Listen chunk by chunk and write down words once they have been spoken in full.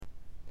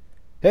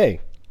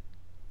Hey,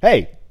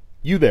 hey,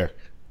 you there.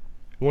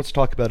 Who wants to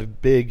talk about a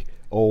big,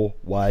 old,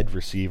 wide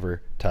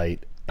receiver,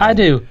 tight I end?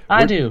 do.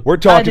 I We're, do. we're I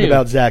talking do.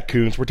 about Zach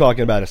Kuntz. We're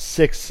talking about a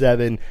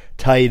 6'7"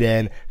 tight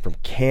end from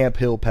Camp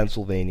Hill,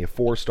 Pennsylvania,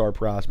 four-star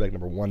prospect,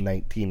 number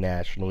 119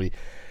 nationally.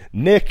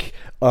 Nick,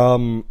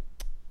 so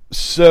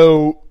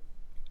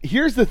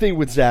here's the thing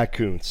with Zach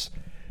Kuntz.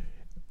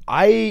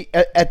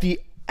 At the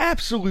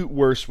absolute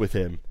worst with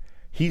him,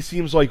 he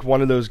seems like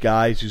one of those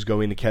guys who's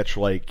going to catch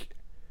like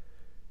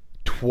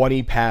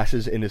 20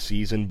 passes in a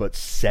season, but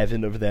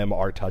 7 of them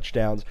are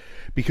touchdowns,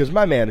 because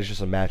my man is just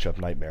a matchup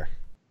nightmare.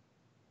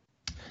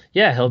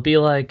 Yeah, he'll be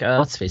like,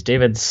 let's face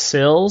David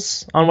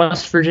Sills on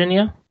West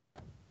Virginia.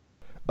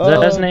 Is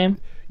that his Uh, name?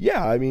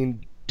 yeah, I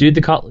mean, Dude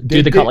that caught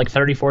like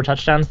 34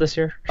 touchdowns this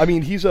year.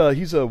 he's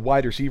a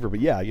wide receiver, but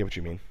yeah, I get what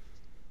you mean.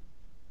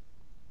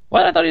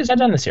 What? I thought he was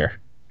done this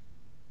year.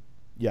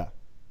 Yeah,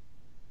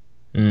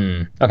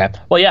 Okay.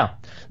 Well, yeah.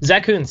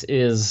 Zach Kuntz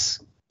is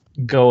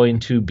going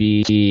to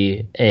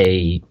be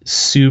a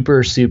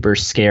super, super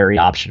scary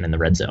option in the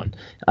red zone.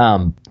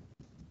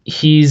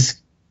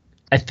 He's,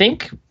 I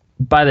think,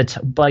 by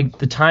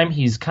the time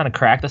he's kind of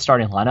cracked the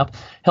starting lineup,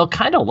 he'll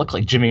kind of look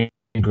like Jimmy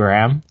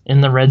Graham in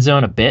the red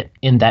zone a bit,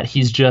 in that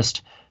he's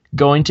just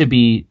going to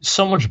be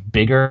so much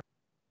bigger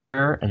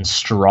and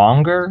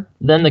stronger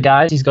than the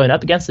guys he's going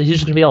up against that he's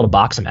just going to be able to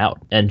box him out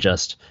and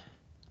just,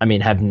 I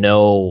mean, have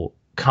no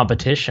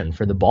competition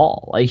for the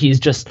ball. Like, he's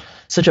just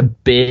such a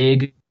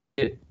big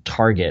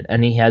target,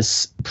 and he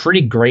has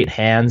pretty great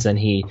hands, and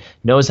he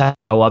knows how to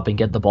go up and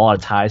get the ball at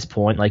its highest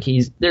point. Like,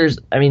 there's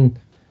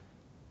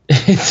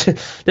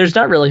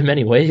not really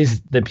many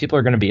ways that people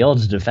are going to be able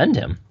to defend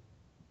him.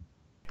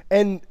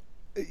 and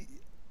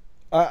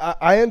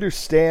I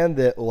understand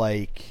that,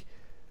 like,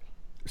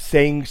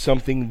 saying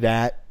something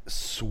that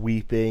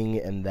sweeping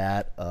and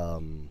that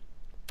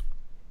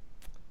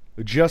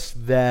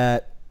just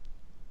that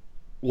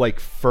like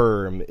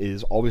firm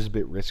is always a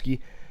bit risky.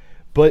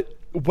 But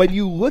when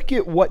you look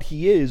at what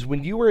he is,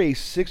 when you are a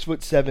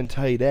 6'7"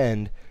 tight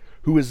end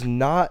who is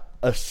not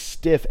a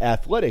stiff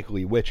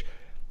athletically, which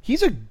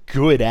he's a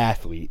good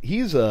athlete.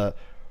 ESPN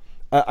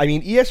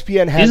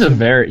has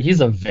He's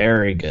a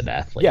very good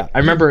athlete. Yeah, I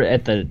remember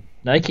at the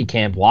Nike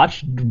camp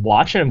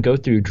watching him go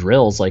through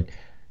drills. Like,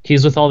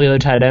 he's with all the other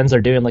tight ends.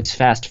 They're doing like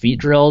fast feet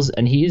drills,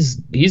 and he's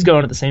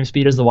going at the same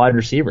speed as the wide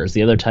receivers.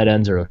 The other tight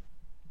ends are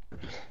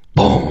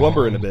boom,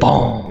 lumbering a bit.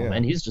 boom, Yeah.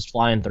 and he's just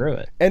flying through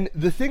it. And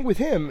the thing with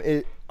him,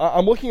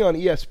 I'm looking on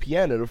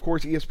ESPN, and of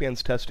course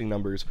ESPN's testing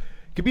numbers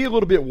could be a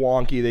little bit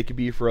wonky. They could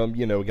be from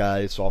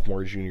guys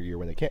sophomore or junior year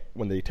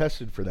when they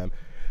tested for them.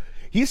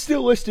 He's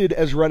still listed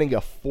as running a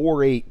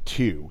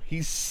 4.82.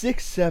 He's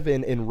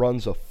 6'7" and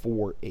runs a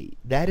 4.8.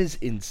 That is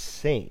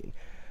insane.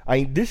 I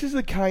mean, this is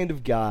the kind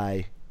of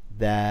guy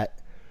that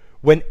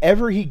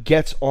whenever he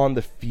gets on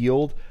the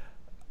field,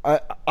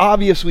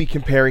 obviously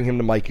comparing him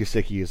to Mike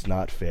Gesicki is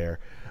not fair.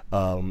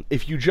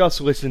 If you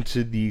just listen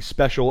to the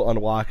special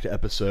Unlocked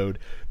episode,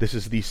 this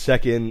is the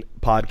second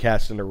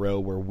podcast in a row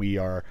where we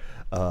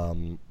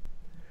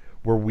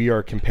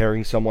are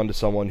comparing someone to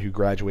someone who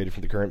graduated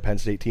from the current Penn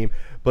State team.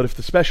 But if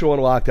the special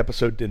Unlocked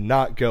episode did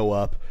not go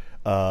up,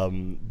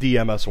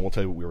 DM us and we'll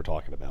tell you what we were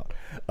talking about.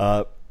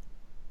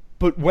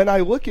 But when I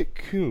look at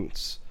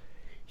Kuntz,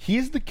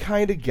 he's the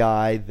kind of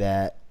guy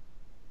that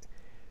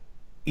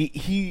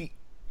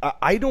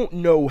I don't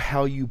know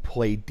how you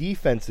play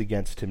defense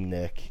against him,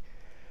 Nick,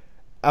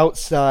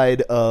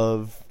 outside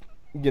of,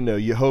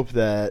 you hope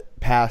that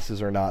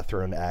passes are not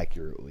thrown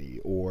accurately,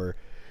 or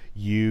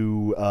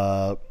you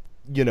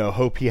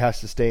hope he has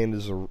to stay in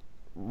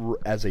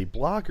as a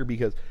blocker,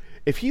 because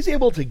if he's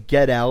able to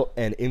get out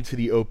and into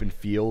the open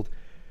field,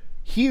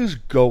 he is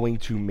going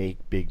to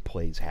make big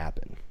plays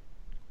happen.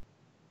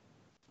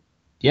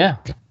 Yeah.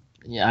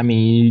 Yeah, I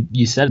mean,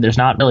 you said there's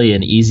not really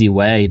an easy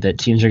way that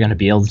teams are going to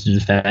be able to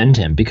defend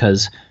him,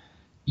 because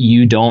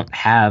you don't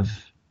have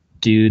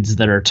dudes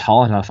that are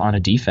tall enough on a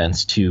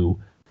defense to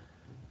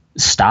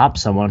stop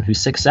someone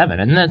who's 6'7".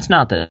 And that's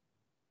not that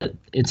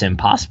it's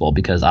impossible,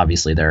 because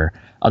obviously there are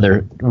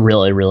other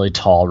really, really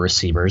tall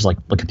receivers. Like,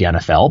 look at the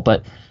NFL.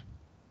 But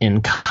in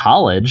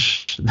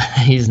college,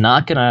 he's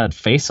not going to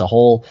face a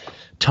whole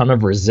ton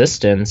of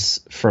resistance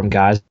from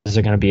guys that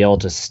are going to be able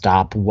to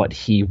stop what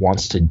he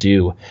wants to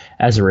do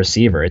as a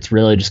receiver. It's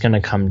really just going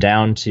to come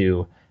down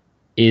to,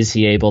 is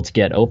he able to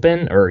get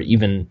open, or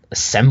even a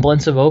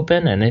semblance of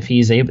open? And if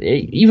he's able,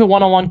 even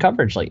one-on-one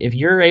coverage, like if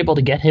you're able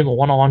to get him a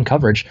one-on-one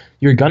coverage,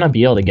 you're going to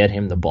be able to get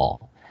him the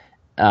ball.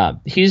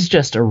 He's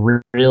just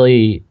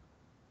he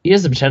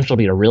has the potential to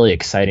be a really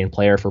exciting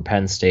player for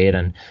Penn State.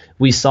 And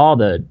we saw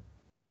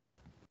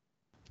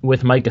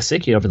with Mike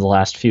Gesicki over the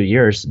last few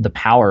years, the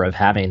power of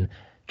having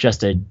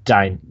just a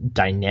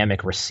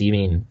dynamic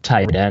receiving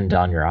tight end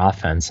on your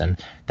offense, and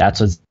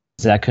that's what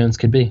Zach Kuntz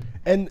could be.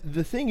 And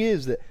the thing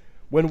is that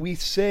when we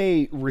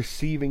say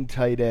receiving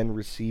tight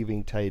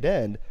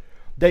end,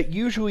 that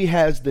usually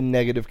has the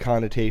negative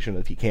connotation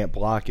that he can't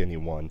block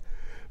anyone.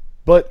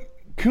 But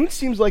Kuntz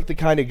seems like the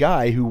kind of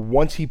guy who,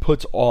 once he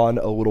puts on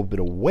a little bit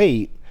of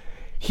weight,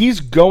 he's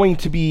going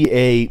to be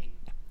a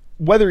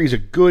whether he's a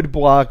good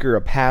blocker,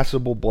 a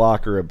passable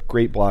blocker, a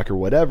great blocker,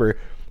 whatever,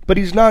 but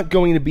he's not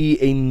going to be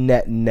a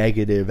net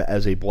negative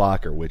as a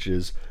blocker, which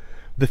is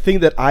the thing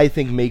that I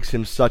think makes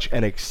him such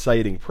an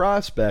exciting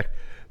prospect.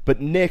 But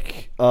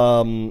Nick,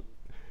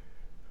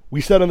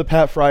 we said on the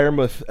Pat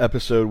Fryermuth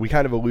episode, we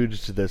kind of alluded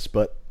to this,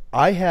 but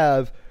I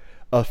have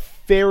a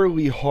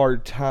fairly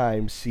hard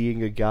time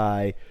seeing a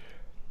guy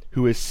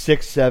who is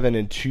 6'7"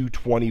 and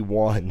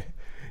 221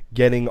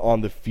 getting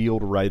on the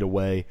field right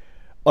away,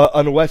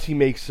 unless he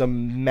makes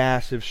some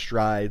massive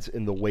strides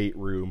in the weight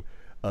room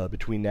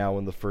between now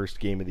and the first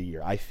game of the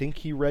year. I think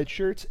he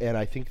redshirts, and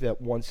I think that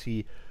once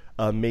he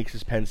makes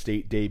his Penn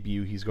State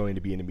debut, he's going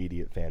to be an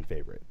immediate fan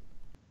favorite.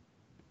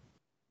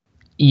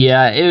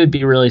 Yeah, it would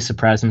be really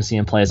surprising to see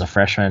him play as a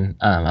freshman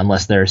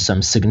unless there's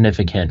some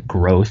significant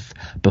growth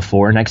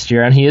before next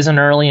year. And he is an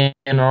early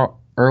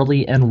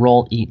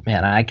enrollee.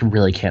 Man, I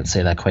really can't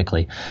say that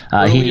quickly.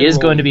 He is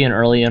going to be an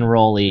early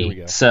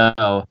enrollee,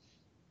 so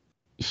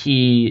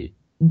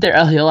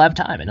he'll have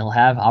time and he'll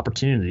have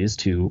opportunities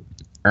to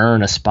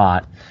earn a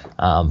spot.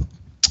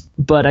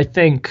 But I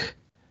think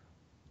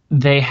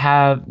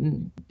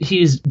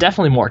he's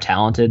definitely more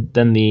talented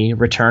than the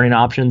returning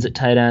options at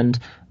tight end,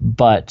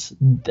 but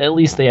at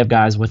least they have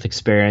guys with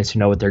experience who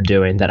know what they're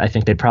doing that I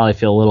think they'd probably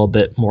feel a little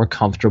bit more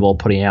comfortable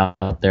putting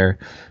out there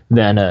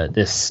than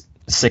this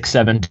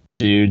 6'7"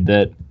 dude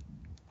that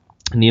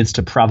needs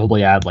to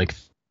probably add like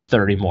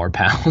 30 more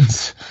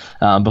pounds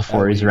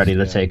before he's ready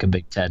to take a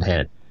Big Ten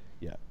hit.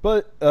 Yeah,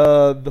 but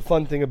the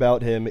fun thing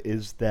about him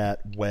is that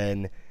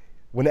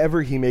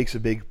whenever he makes a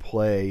big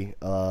play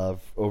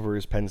over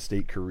his Penn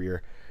State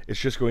career, it's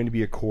just going to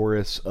be a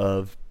chorus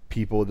of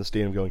people in the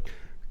stadium going,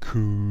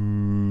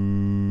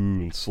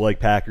 Coons, like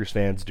Packers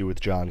fans do with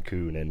John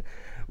Kuhn. And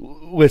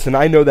listen,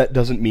 I know that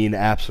doesn't mean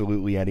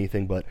absolutely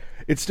anything, but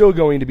it's still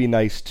going to be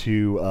nice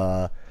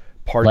to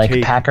partake.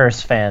 Like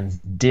Packers fans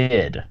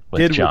did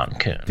with John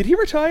Kuhn. Did he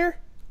retire?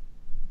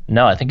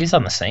 No, I think he's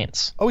on the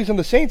Saints. Oh, he's on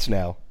the Saints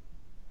now.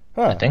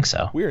 Huh. I think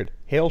so. Weird.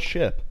 Hail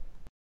ship.